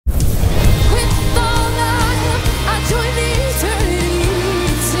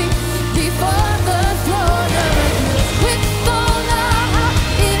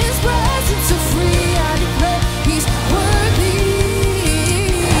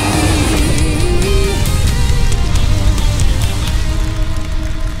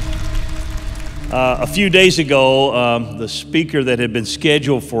A few days ago, the speaker that had been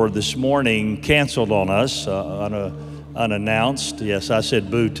scheduled for this morning canceled on us unannounced. Yes, I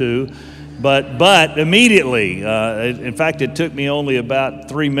said boo too. But immediately, in fact, it took me only about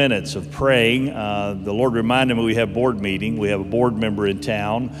 3 minutes of praying. The Lord reminded me we have board meeting. We have a board member in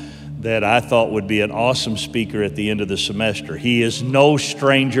town that I thought would be an awesome speaker at the end of the semester. He is no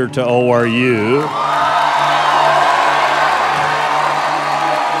stranger to ORU.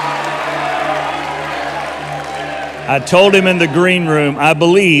 I told him in the green room, I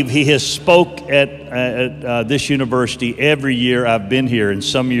believe he has spoke at this university every year I've been here, and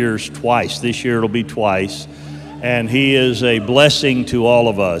some years twice. This year it'll be twice. And he is a blessing to all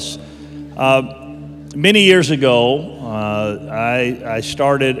of us. Many years ago, I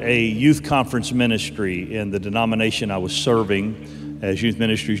started a youth conference ministry in the denomination I was serving as youth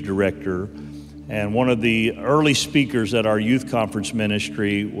ministries director. And one of the early speakers at our youth conference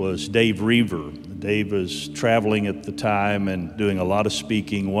ministry was Dave Reaver. Dave was traveling at the time and doing a lot of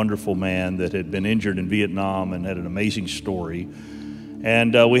speaking, wonderful man that had been injured in Vietnam and had an amazing story.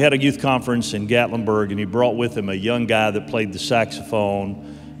 And we had a youth conference in Gatlinburg, and he brought with him a young guy that played the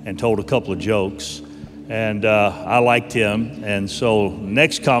saxophone and told a couple of jokes. And I liked him. And so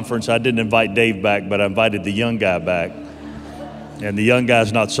next conference, I didn't invite Dave back, but I invited the young guy back. And the young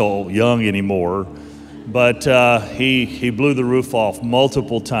guy's not so young anymore. But he blew the roof off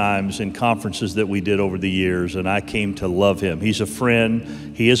multiple times in conferences that we did over the years, and I came to love him. He's a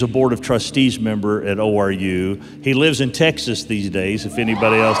friend. He is a Board of Trustees member at ORU. He lives in Texas these days, if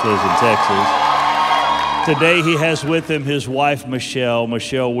anybody else lives in Texas. Today he has with him his wife, Michelle.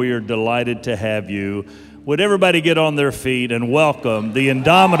 Michelle, we are delighted to have you. Would everybody get on their feet and welcome the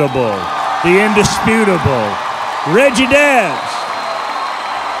indomitable, the indisputable, Reggie Dabbs.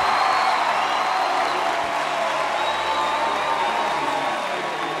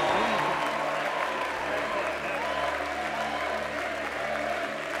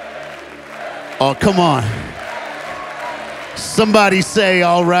 Oh, come on. Somebody say,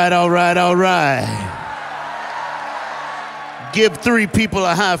 all right, all right, all right. Give 3 people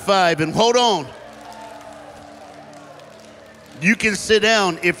a high five and hold on. You can sit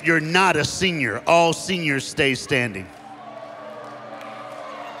down if you're not a senior. All seniors stay standing.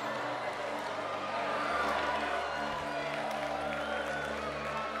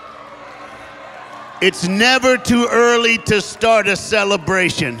 It's never too early to start a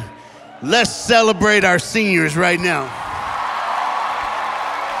celebration. Let's celebrate our seniors right now.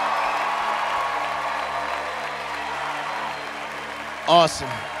 Awesome.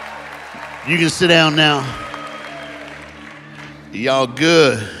 You can sit down now. Y'all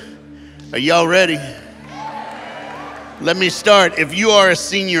good? Are y'all ready? Let me start. If you are a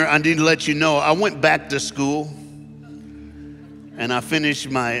senior, I need to let you know, I went back to school and I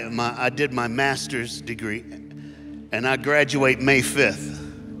finished I did my master's degree, and I graduate May 5th.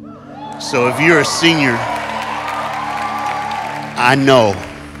 So if you're a senior, I know.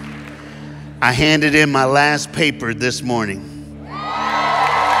 I handed in my last paper this morning.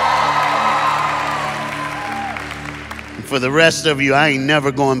 And for the rest of you, I ain't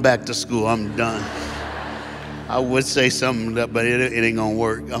never going back to school. I'm done. I would say something, but it ain't gonna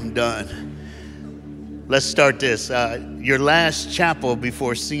work. I'm done. Let's start this. Your last chapel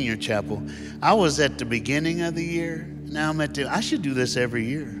before senior chapel. I was at the beginning of the year. Now I'm at I should do this every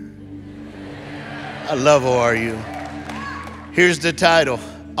year. I love ORU. Here's the title.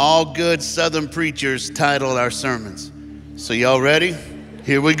 All good Southern preachers title our sermons. So y'all ready?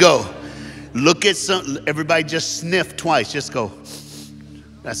 Here we go. Look at everybody just sniff twice. Just go.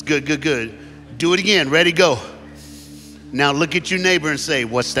 That's good, good, good. Do it again. Ready, go. Now look at your neighbor and say,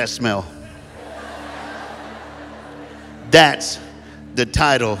 what's that smell? That's the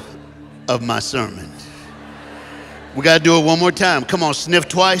title of my sermon. We got to do it one more time. Come on, sniff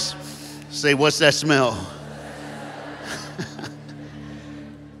twice. Say, what's that smell?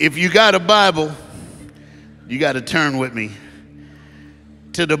 If you got a Bible, you got to turn with me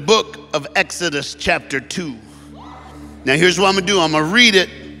to the book of Exodus chapter 2. Now here's what I'm going to do. I'm going to read it,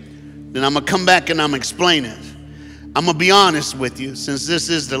 then I'm going to come back and I'm going to explain it. I'm going to be honest with you, since this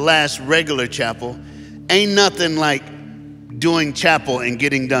is the last regular chapel, ain't nothing like doing chapel and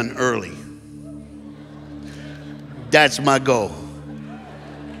getting done early. That's my goal.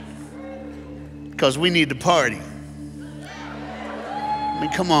 Because we need to party. I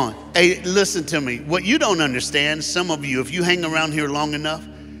mean, come on. Hey, listen to me. What you don't understand, some of you, if you hang around here long enough,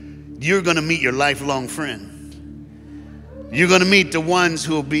 you're going to meet your lifelong friend. You're going to meet the ones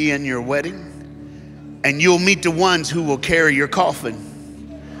who will be in your wedding, and you'll meet the ones who will carry your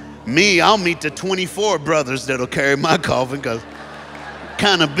coffin. Me, I'll meet the 24 brothers that'll carry my coffin, because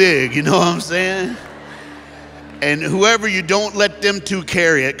kind of big, you know what I'm saying? And whoever you don't let them two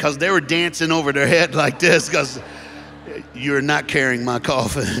carry it, because they were dancing over their head like this, because you're not carrying my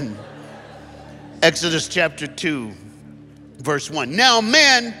coffin. Exodus chapter 2, verse 1. Now a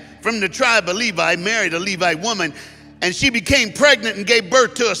man from the tribe of Levi married a Levite woman, and she became pregnant and gave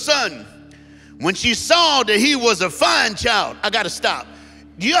birth to a son. When she saw that he was a fine child, I got to stop.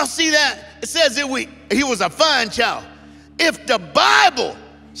 Do y'all see that? It says that he was a fine child. If the Bible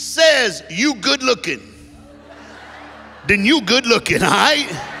says you good looking, then you good looking, all right?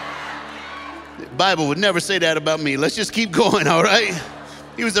 The Bible would never say that about me. Let's just keep going, all right?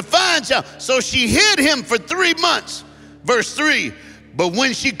 He was a fine child. So she hid him for 3 months. Verse 3, but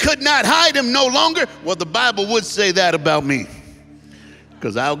when she could not hide him no longer, well, the Bible would say that about me,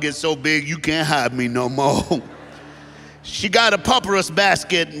 because I'll get so big you can't hide me no more. She got a papyrus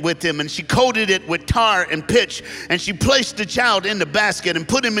basket with him, and she coated it with tar and pitch, and she placed the child in the basket and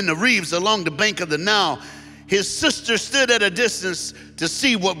put him in the reeds along the bank of the Nile. His sister stood at a distance to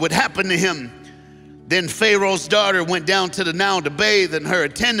see what would happen to him. Then Pharaoh's daughter went down to the Nile to bathe, and her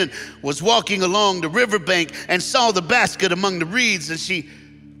attendant was walking along the riverbank and saw the basket among the reeds, and she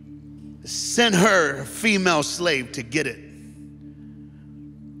sent her female slave to get it.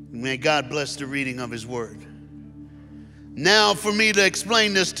 May God bless the reading of his word. Now, for me to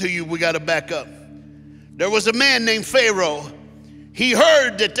explain this to you, we got to back up. There was a man named Pharaoh. He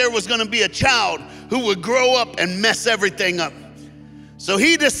heard that there was going to be a child who would grow up and mess everything up. So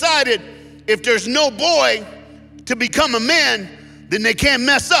he decided, if there's no boy to become a man, then they can't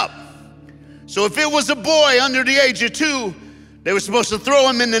mess up. So if it was a boy under the age of 2, they were supposed to throw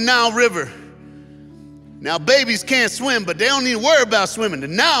him in the Nile River. Now, babies can't swim, but they don't need to worry about swimming. The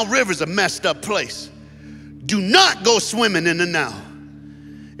Nile River's a messed up place. Do not go swimming in the Nile.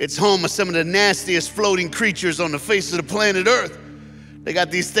 It's home of some of the nastiest floating creatures on the face of the planet Earth. They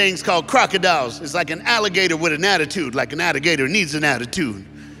got these things called crocodiles. It's like an alligator with an attitude, like an alligator needs an attitude.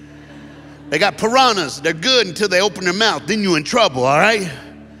 They got piranhas. They're good until they open their mouth. Then you're in trouble, all right?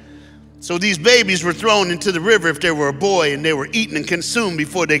 So these babies were thrown into the river if they were a boy, and they were eaten and consumed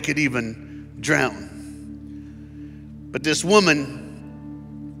before they could even drown. But this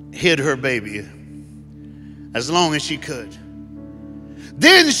woman hid her baby as long as she could.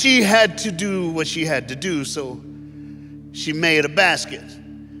 Then she had to do what she had to do, so she made a basket.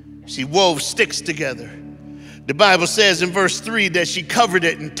 She wove sticks together. The Bible says in verse 3 that she covered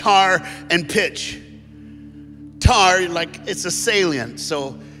it in tar and pitch. Tar, like it's a salient,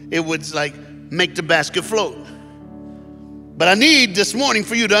 so it would like make the basket float. But I need this morning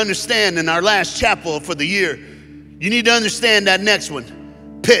for you to understand, in our last chapel for the year, you need to understand that next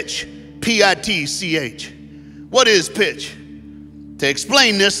one, pitch, P-I-T-C-H. What is pitch? To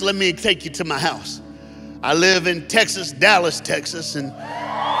explain this, let me take you to my house. I live in Texas, Dallas, Texas, and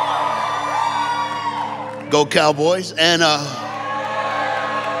go Cowboys. And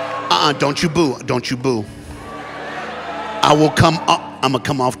don't you boo, don't you boo. I will come up, I'm gonna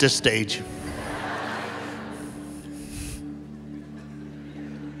come off this stage.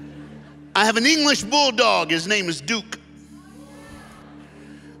 I have an English bulldog, his name is Duke.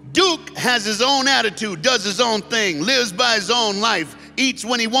 Duke has his own attitude, does his own thing, lives by his own life, eats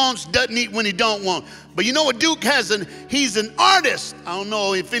when he wants, doesn't eat when he don't want. But you know what Duke has? He's an artist. I don't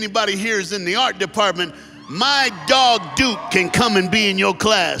know if anybody here is in the art department. My dog Duke can come and be in your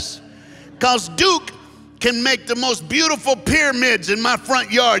class, because Duke can make the most beautiful pyramids in my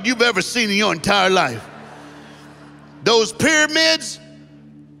front yard you've ever seen in your entire life. Those pyramids,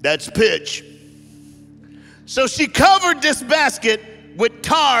 that's pitch. So she covered this basket with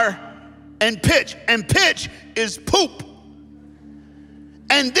tar and pitch is poop.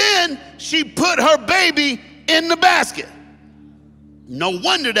 And then she put her baby in the basket. No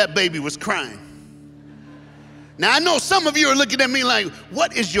wonder that baby was crying. Now, I know some of you are looking at me like,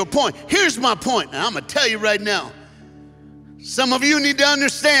 what is your point? Here's my point, and I'm going to tell you right now. Some of you need to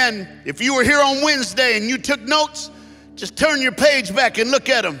understand, if you were here on Wednesday and you took notes, just turn your page back and look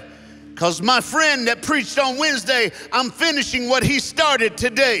at them. Because my friend that preached on Wednesday, I'm finishing what he started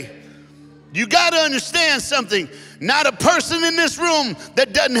today. You got to understand something. Not a person in this room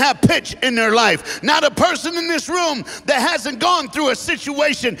that doesn't have pitch in their life. Not a person in this room that hasn't gone through a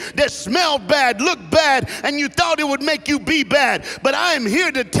situation that smelled bad, looked bad, and you thought it would make you be bad. But I am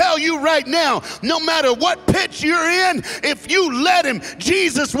here to tell you right now, no matter what pitch you're in, if you let him,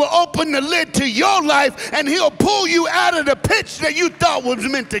 Jesus will open the lid to your life and he'll pull you out of the pitch that you thought was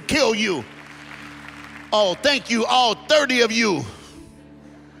meant to kill you. Oh, thank you, all 30 of you.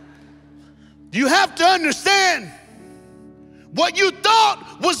 You have to understand, what you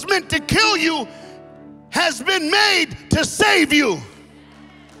thought was meant to kill you has been made to save you.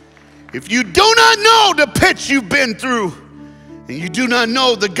 If you do not know the pit you've been through, and you do not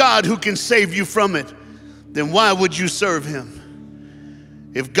know the God who can save you from it, then why would you serve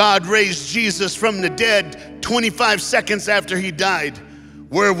him? If God raised Jesus from the dead 25 seconds after he died,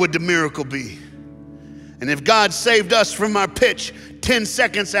 where would the miracle be? And if God saved us from our pitch 10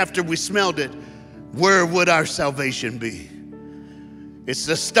 seconds after we smelled it, where would our salvation be? It's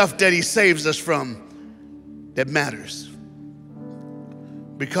the stuff that he saves us from that matters.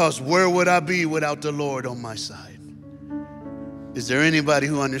 Because where would I be without the Lord on my side? Is there anybody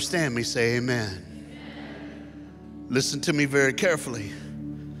who understands me? Say amen. Listen to me very carefully.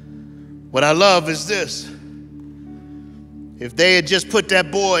 What I love is this. If they had just put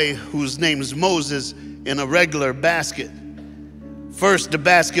that boy, whose name is Moses, in a regular basket, first the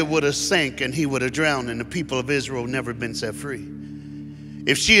basket would have sank and he would have drowned, and the people of Israel never been set free.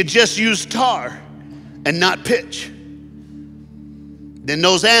 If she had just used tar and not pitch, then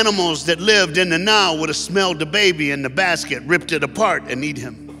those animals that lived in the Nile would have smelled the baby in the basket, ripped it apart, and eat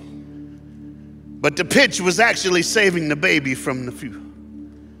him. But the pitch was actually saving the baby from the few.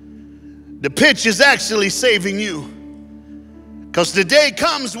 The pitch is actually saving you. Because the day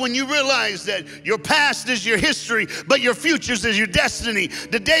comes when you realize that your past is your history, but your futures is your destiny.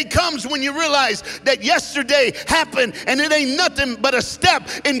 The day comes when you realize that yesterday happened and it ain't nothing but a step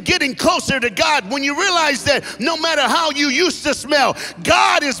in getting closer to God. When you realize that no matter how you used to smell,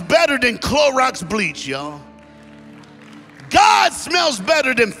 God is better than Clorox bleach, y'all. God smells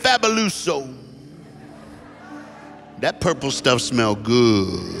better than Fabuloso. That purple stuff smells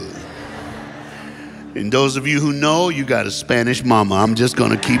good. And those of you who know, you got a Spanish mama. I'm just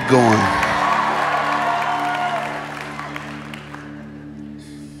going to keep going.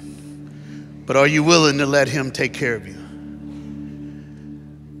 But are you willing to let him take care of you?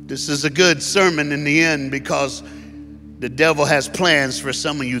 This is a good sermon in the end because the devil has plans for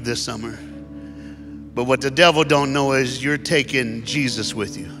some of you this summer. But what the devil don't know is you're taking Jesus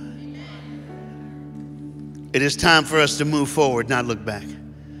with you. It is time for us to move forward, not look back.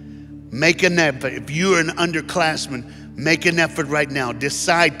 Make an effort. If you're an underclassman, make an effort right now.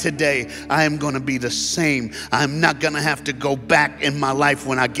 Decide today, I am going to be the same. I'm not going to have to go back in my life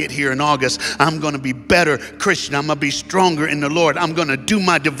when I get here in August. I'm going to be better Christian. I'm going to be stronger in the Lord. I'm going to do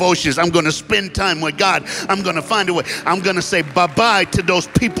my devotions. I'm going to spend time with God. I'm going to find a way. I'm going to say bye-bye to those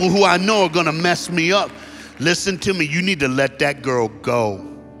people who I know are going to mess me up. Listen to me. You need to let that girl go.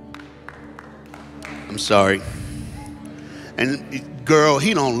 I'm sorry. And girl,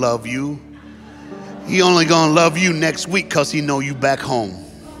 he don't love you. He only gonna love you next week because he know you back home.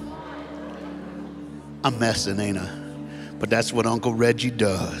 I'm messing, ain't I? But that's what Uncle Reggie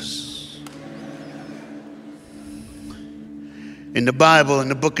does. In the Bible, in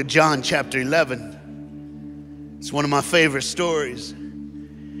the book of John, chapter 11, it's one of my favorite stories.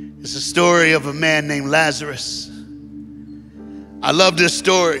 It's a story of a man named Lazarus. I love this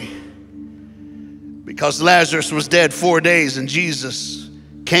story because Lazarus was dead 4 days and Jesus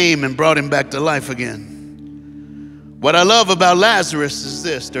came and brought him back to life again. What I love about Lazarus is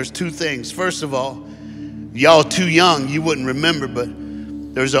this. There's two things. First of all, y'all too young, you wouldn't remember, but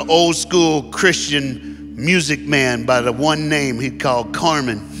there's an old school Christian music man by the one name he called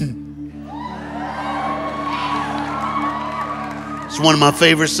Carmen. It's one of my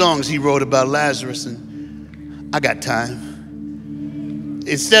favorite songs he wrote about Lazarus, and I got time.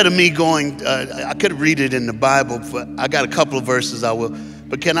 Instead of me going, I could read it in the Bible, but I got a couple of verses I will.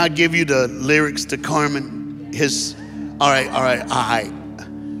 But can I give you the lyrics to Carmen? All right.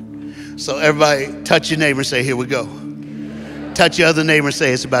 So everybody touch your neighbor and say, here we go. Touch your other neighbor and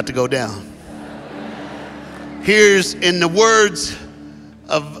say, it's about to go down. Here's in the words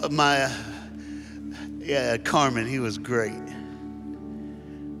of my, Carmen, he was great.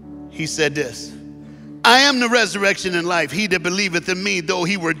 He said this. I am the resurrection and life. He that believeth in me, though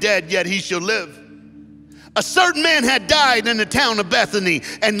he were dead, yet he shall live. A certain man had died in the town of Bethany,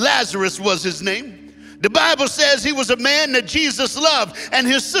 and Lazarus was his name. The Bible says he was a man that Jesus loved, and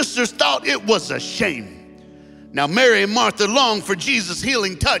his sisters thought it was a shame. Now Mary and Martha longed for Jesus'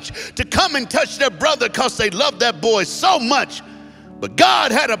 healing touch to come and touch their brother because they loved that boy so much. But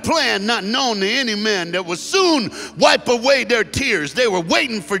God had a plan not known to any man that would soon wipe away their tears. They were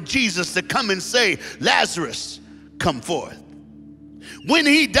waiting for Jesus to come and say, Lazarus, come forth. When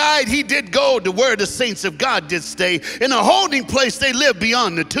he died, he did go to where the saints of God did stay. In a holding place they lived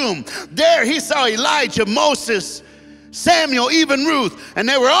beyond the tomb. There he saw Elijah, Moses, Samuel, even Ruth, and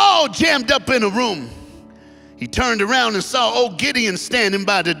they were all jammed up in a room. He turned around and saw old Gideon standing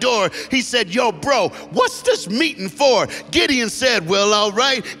by the door. He said, yo, bro, what's this meeting for? Gideon said, well, all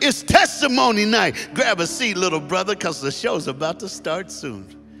right, it's testimony night. Grab a seat, little brother, because the show's about to start soon.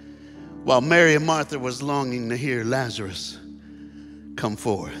 while Mary and Martha was longing to hear Lazarus come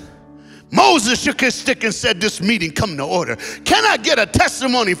forth. Moses shook his stick and said, this meeting come to order. Can I get a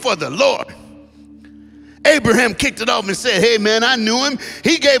testimony for the Lord? Abraham kicked it off and said, hey man, I knew him.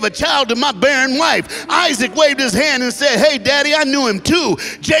 He gave a child to my barren wife. Isaac waved his hand and said, hey daddy, I knew him too.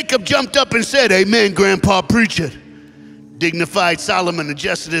 Jacob jumped up and said, amen, grandpa, preach it. Dignified Solomon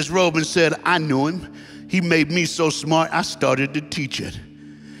adjusted his robe and said, I knew him. He made me so smart, I started to teach it.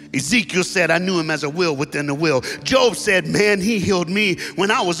 Ezekiel said, I knew him as a will within a will. Job said, man, he healed me when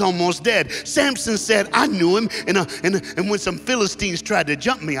I was almost dead. Samson said, I knew him. And when some Philistines tried to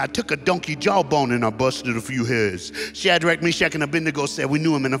jump me, I took a donkey jawbone and I busted a few hairs. Shadrach, Meshach, and Abednego said, we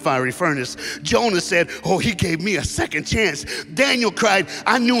knew him in a fiery furnace. Jonah said, oh, he gave me a second chance. Daniel cried,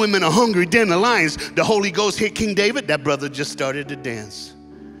 I knew him in a hungry den of lions. The Holy Ghost hit King David. That brother just started to dance.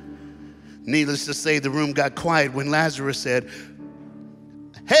 Needless to say, the room got quiet when Lazarus said,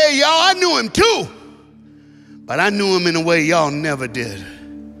 hey, y'all, I knew him too, but I knew him in a way y'all never did.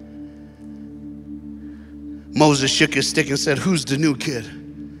 Moses shook his stick and said, who's the new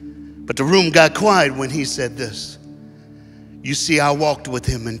kid? But the room got quiet when he said this. You see, I walked with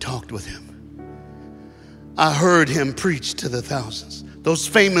him and talked with him. I heard him preach to the thousands. Those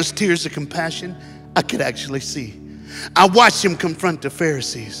famous tears of compassion, I could actually see. I watched him confront the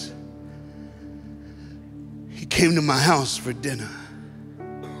Pharisees. He came to my house for dinner.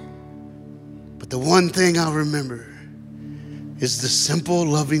 But the one thing I remember is the simple,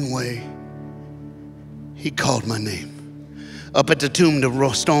 loving way he called my name. Up at the tomb,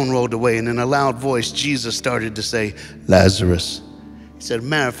 the stone rolled away, and in a loud voice, Jesus started to say, Lazarus. He said,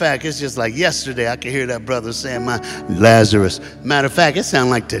 matter of fact, it's just like yesterday I could hear that brother saying, my Lazarus. Matter of fact, it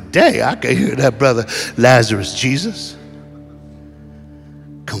sounded like today I could hear that brother, Lazarus. Jesus,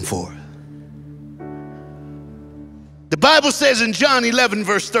 come forth. The Bible says in John 11,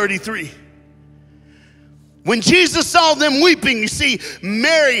 verse 33, when Jesus saw them weeping, you see,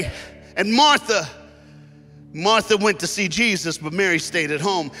 Mary and Martha went to see Jesus, but Mary stayed at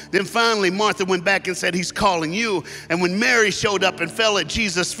home. Then finally, Martha went back and said, he's calling you. And when Mary showed up and fell at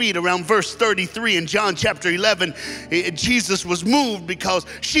Jesus' feet around verse 33 in John chapter 11, Jesus was moved because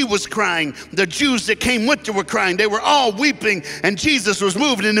she was crying. The Jews that came with her were crying. They were all weeping, and Jesus was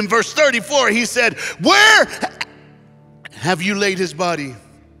moved. And in verse 34, he said, where have you laid his body?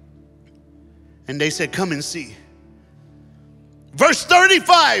 And they said, come and see. Verse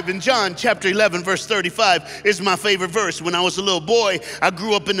 35 in John chapter 11, verse 35 is my favorite verse. When I was a little boy, I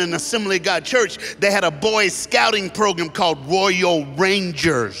grew up in an Assembly of God church. They had a boys scouting program called Royal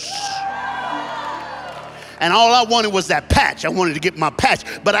Rangers. And all I wanted was that patch. I wanted to get my patch,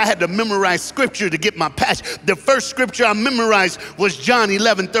 but I had to memorize scripture to get my patch. The first scripture I memorized was John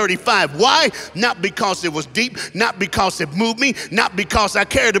 11:35. Why? Not because it was deep, not because it moved me, not because I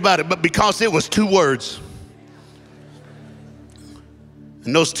cared about it, but because it was 2 words.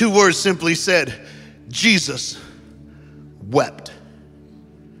 And those 2 words simply said, Jesus wept.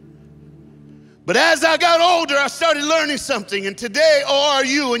 But as I got older, I started learning something. And today,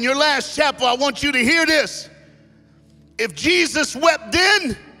 ORU, in your last chapel, I want you to hear this. If Jesus wept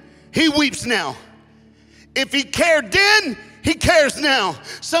then, he weeps now. If he cared then, he cares now.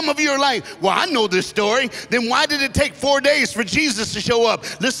 Some of you are like, well, I know this story. Then why did it take 4 days for Jesus to show up?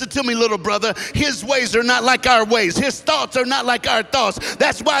 Listen to me, little brother. His ways are not like our ways. His thoughts are not like our thoughts.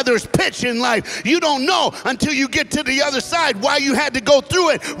 That's why there's pitch in life. You don't know until you get to the other side why you had to go through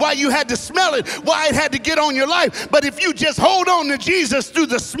it, why you had to smell it, why it had to get on your life. But if you just hold on to Jesus through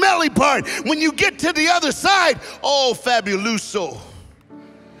the smelly part, when you get to the other side, oh, fabuloso.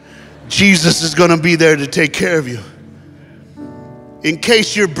 Jesus is going to be there to take care of you. In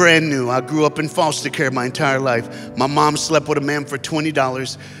case you're brand new, I grew up in foster care my entire life. My mom slept with a man for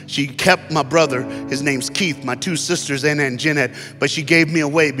 $20. She kept my brother, his name's Keith, my 2 sisters, Anna and Jeanette, but she gave me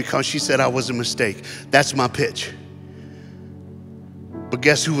away because she said I was a mistake. That's my pitch. But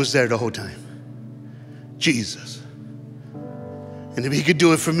guess who was there the whole time? Jesus. And if he could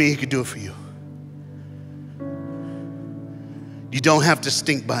do it for me, he could do it for you. You don't have to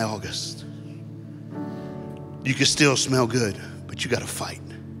stink by August. You can still smell good. But you got to fight.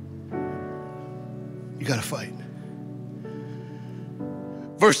 You got to fight.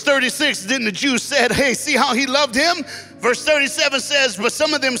 Verse 36, then the Jews said, hey, see how he loved him? Verse 37 says, but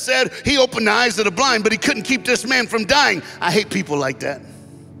some of them said, he opened the eyes of the blind, but he couldn't keep this man from dying. I hate people like that.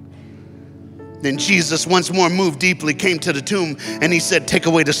 Then Jesus, once more moved deeply, came to the tomb, and he said, take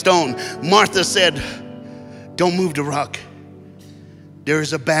away the stone. Martha said, don't move the rock. There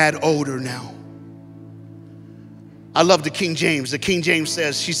is a bad odor now. I love the King James. The King James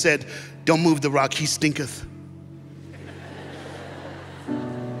says, she said, don't move the rock, he stinketh.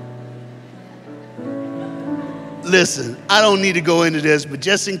 listen, I don't need to go into this, but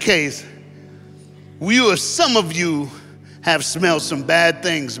just in case, some of you have smelled some bad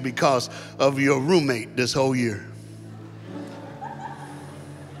things because of your roommate this whole year.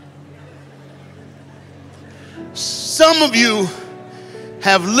 Some of you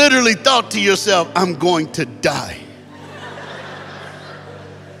have literally thought to yourself, I'm going to die.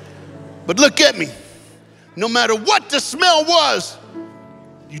 But look at me. No matter what the smell was,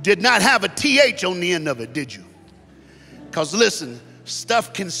 you did not have a TH on the end of it, did you? Because listen,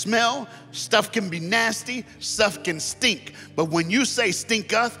 stuff can smell, stuff can be nasty, stuff can stink. But when you say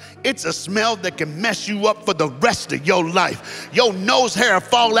stinketh, it's a smell that can mess you up for the rest of your life. Your nose hair will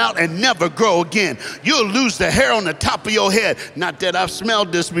fall out and never grow again. You'll lose the hair on the top of your head. Not that I've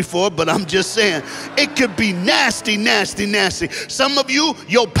smelled this before, but I'm just saying, it could be nasty, nasty, nasty. Some of you,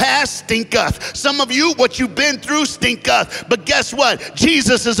 your past stinketh. Some of you, what you've been through stinketh. But guess what?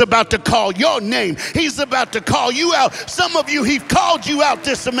 Jesus is about to call your name. He's about to call you out. Some of you, he's called you out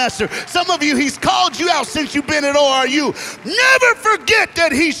this semester. Some of you, he's called you out since you've been at ORU. Never forget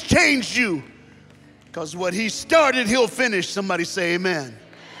that he's changed you. Because what he started, he'll finish. Somebody say amen.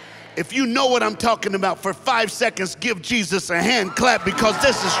 If you know what I'm talking about, for 5 seconds, give Jesus a hand clap, because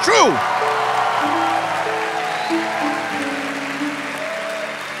this is true.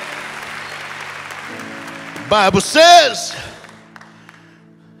 The Bible says,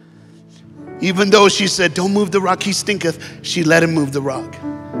 even though she said, don't move the rock, he stinketh, she let him move the rock.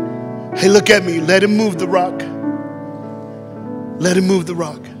 Hey, look at me. Let him move the rock. Let him move the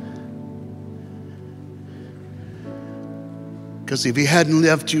rock. Because if he hadn't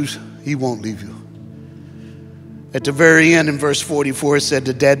left you, he won't leave you. At the very end in verse 44, it said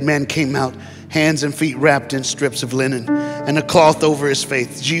the dead man came out, hands and feet wrapped in strips of linen and a cloth over his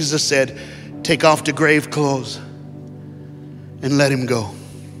face. Jesus said, take off the grave clothes and let him go.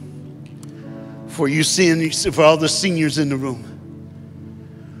 For all the seniors in the room,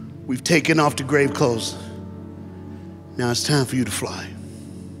 we've taken off the grave clothes. Now it's time for you to fly.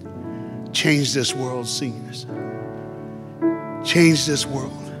 Change this world, seniors. Change this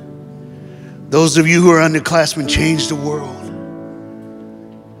world. Those of you who are underclassmen, change the world.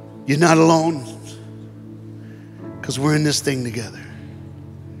 You're not alone, because we're in this thing together.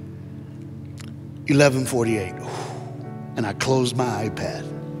 11:48. And I closed my iPad.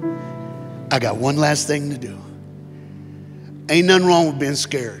 I got one last thing to do. Ain't nothing wrong with being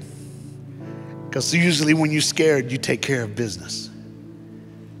scared. Because usually when you're scared, you take care of business.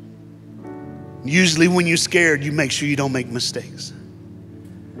 Usually when you're scared, you make sure you don't make mistakes.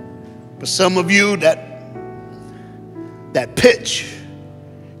 But some of you, that pitch,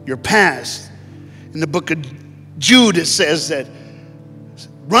 your past, in the book of Jude, it says that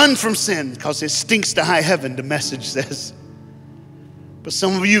run from sin because it stinks to high heaven, the message says. But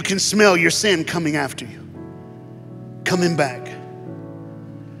some of you can smell your sin coming after you, coming back.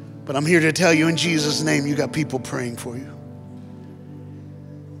 But I'm here to tell you, in Jesus' name, you got people praying for you.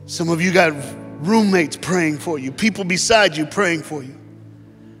 Some of you got roommates praying for you, people beside you praying for you.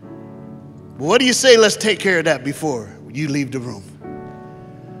 What do you say, let's take care of that before you leave the room?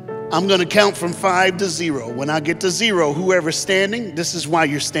 I'm going to count from 5 to 0. When I get to 0, whoever's standing, this is why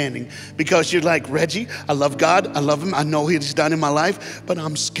you're standing. Because you're like, Reggie, I love God. I love him. I know he's done in my life, but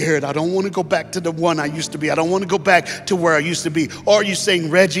I'm scared. I don't want to go back to the one I used to be. I don't want to go back to where I used to be. Or are you saying,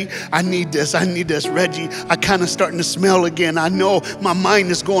 Reggie, I need this. I need this. Reggie, I kind of starting to smell again. I know my mind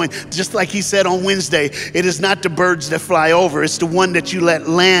is going, just like he said on Wednesday, it is not the birds that fly over. It's the one that you let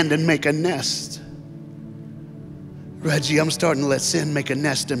land and make a nest. Reggie, I'm starting to let sin make a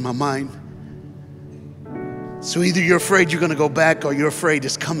nest in my mind. So either you're afraid you're going to go back or you're afraid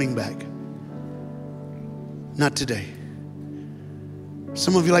it's coming back. Not today.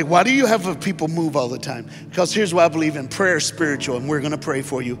 Some of you are like, why do you have people move all the time? Because here's why I believe in prayer is spiritual, and we're going to pray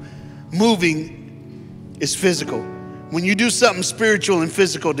for you. Moving is physical. When you do something spiritual and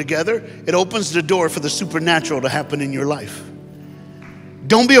physical together, it opens the door for the supernatural to happen in your life.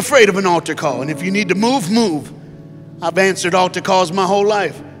 Don't be afraid of an altar call. And if you need to move, move. I've answered altar calls my whole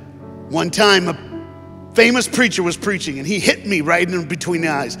life. One time, a famous preacher was preaching, and he hit me right in between the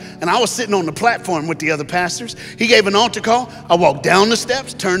eyes. And I was sitting on the platform with the other pastors. He gave an altar call. I walked down the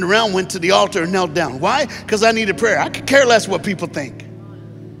steps, turned around, went to the altar, and knelt down. Why? Because I needed prayer. I could care less what people think.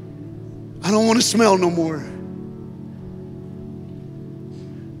 I don't want to smell no more.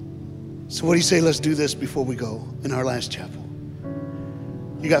 So what do you say? Let's do this before we go in our last chapel.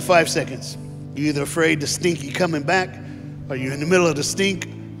 You got 5 seconds. You're either afraid the stinky coming back, or you're in the middle of the stink,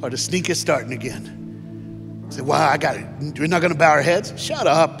 or the stink is starting again. Say, wow, I got it. We're not going to bow our heads? Shut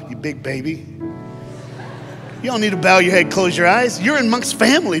up, you big baby. You don't need to bow your head, close your eyes. You're amongst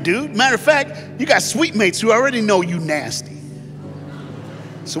family, dude. Matter of fact, you got sweet mates who already know you nasty.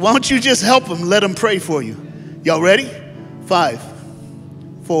 So why don't you just help them, let them pray for you. Y'all ready? 5,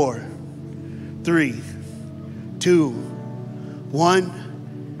 4, 3, 2,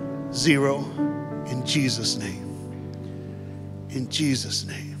 1, 0. In Jesus' name. In Jesus'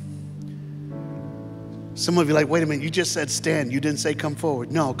 name. Some of you are like, wait a minute, you just said stand. You didn't say come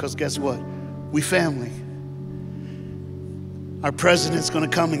forward. No, because guess what? We family. Our president's going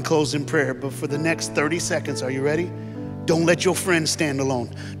to come and close in prayer, but for the next 30 seconds, are you ready? Don't let your friend stand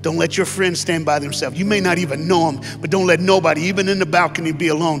alone. Don't let your friend stand by themselves. You may not even know them, but don't let nobody, even in the balcony, be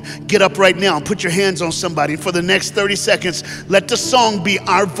alone. Get up right now and put your hands on somebody. For the next 30 seconds, let the song be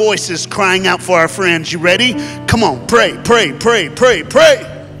our voices crying out for our friends. You ready? Come on, pray, pray, pray, pray, pray.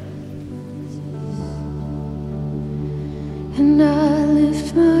 And I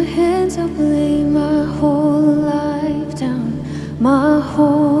lift my hands up, lay my whole life down, my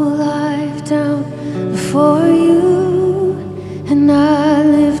whole life down before you. And I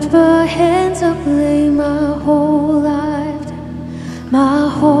lift my hands up, lay my whole life down, my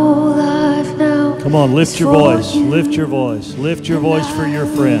whole life now. Come on, lift your voice, lift your voice, lift your voice for your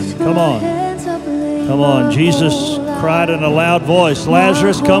friend. Come on, come on. Jesus cried in a loud voice,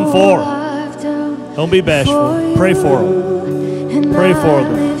 Lazarus, come forth. Don't be bashful. Pray for him. Pray for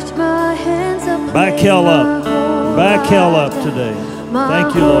them. Back hell up. Back hell up today.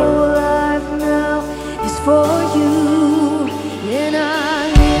 Thank you, Lord.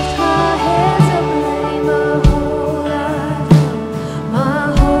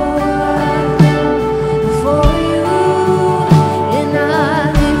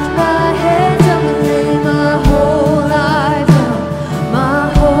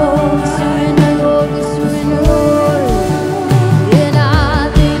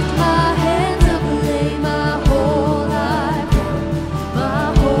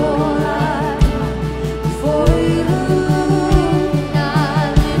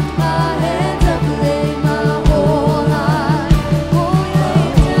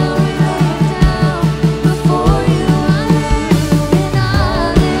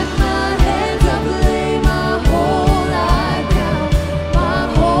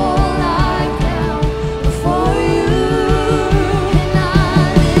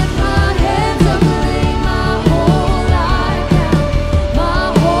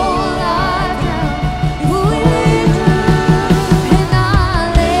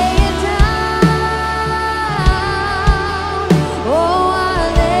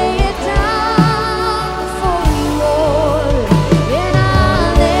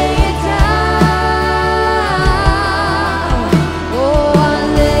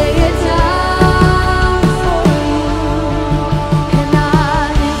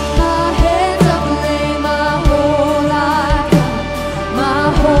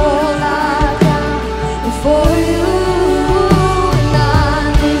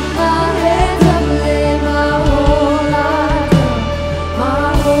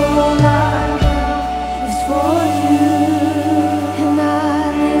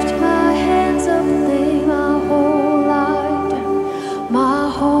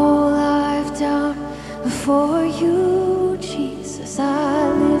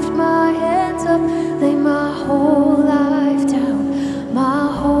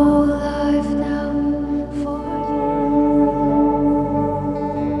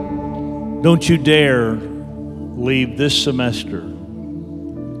 Don't you dare leave this semester.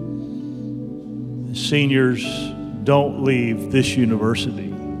 Seniors, don't leave this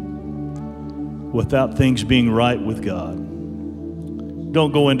university without things being right with God.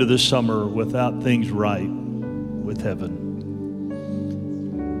 Don't go into this summer without things right with heaven.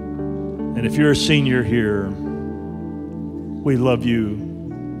 And if you're a senior here, we love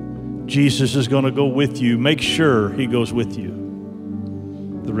you. Jesus is going to go with you. Make sure he goes with you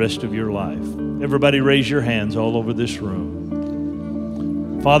the rest of your life. Everybody raise your hands all over this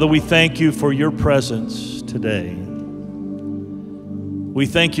room. Father, we thank you for your presence today. We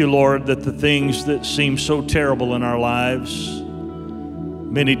thank you, Lord, that the things that seem so terrible in our lives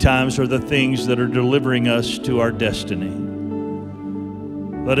many times are the things that are delivering us to our destiny.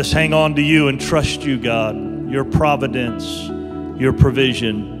 Let us hang on to you and trust you, God, your providence, your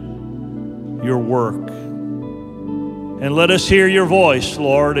provision, your work. And let us hear your voice,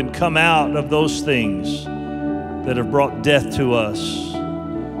 Lord, and come out of those things that have brought death to us.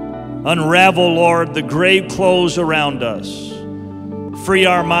 Unravel, Lord, the grave clothes around us. Free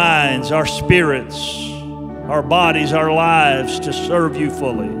our minds, our spirits, our bodies, our lives to serve you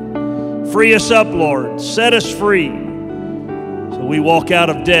fully. Free us up, Lord. Set us free so so we walk out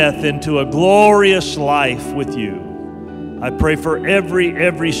of death into a glorious life with you. I pray for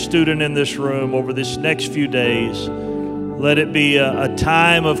every student in this room over this next few days. Let it be a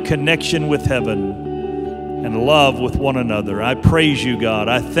time of connection with heaven and love with one another. I praise you, God.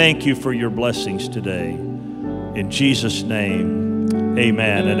 I thank you for your blessings today. In Jesus' name,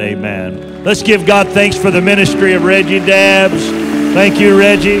 amen and amen. Let's give God thanks for the ministry of Reggie Dabbs. Thank you,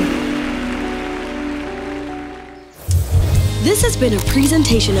 Reggie. This has been a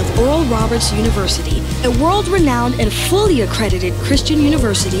presentation of Oral Roberts University, a world-renowned and fully accredited Christian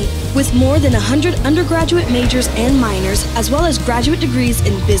university with more than 100 undergraduate majors and minors, as well as graduate degrees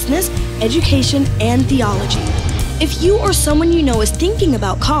in business, education, and theology. If you or someone you know is thinking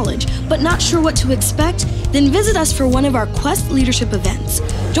about college but not sure what to expect, then visit us for one of our Quest Leadership events.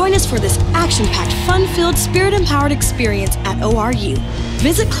 Join us for this action-packed, fun-filled, spirit-empowered experience at ORU.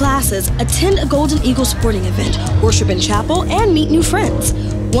 Visit classes, attend a Golden Eagle sporting event, worship in chapel, and meet new friends.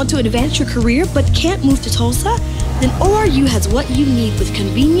 Want to advance your career but can't move to Tulsa? Then ORU has what you need with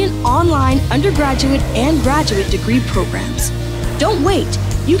convenient online undergraduate and graduate degree programs. Don't wait.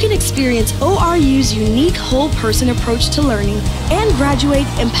 You can experience ORU's unique whole-person approach to learning and graduate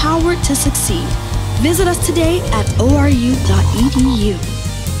empowered to succeed. Visit us today at oru.edu.